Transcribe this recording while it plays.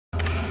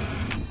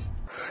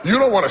You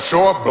don't want to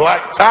show up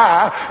black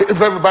tie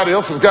if everybody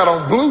else has got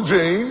on blue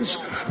jeans,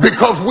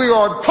 because we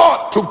are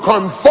taught to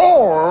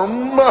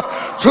conform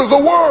to the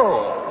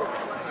world.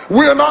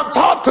 We are not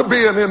taught to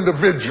be an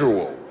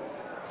individual.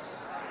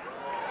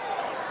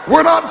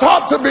 We're not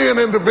taught to be an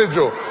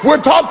individual.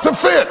 We're taught to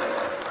fit.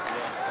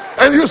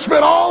 And you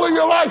spend all of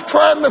your life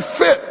trying to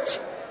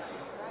fit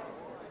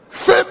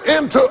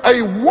into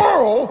a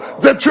world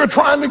that you're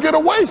trying to get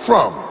away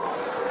from.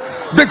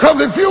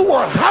 Because if you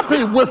were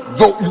happy with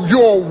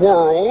your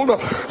world,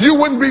 you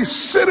wouldn't be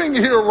sitting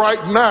here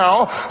right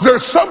now.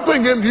 There's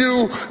something in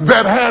you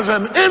that has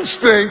an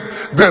instinct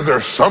that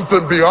there's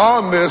something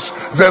beyond this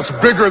that's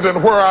bigger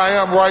than where I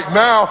am right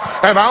now,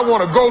 and I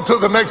want to go to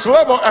the next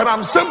level. And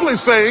I'm simply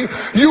saying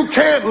you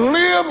can't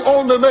live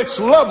on the next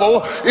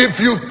level if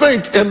you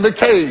think in the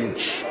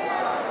cage.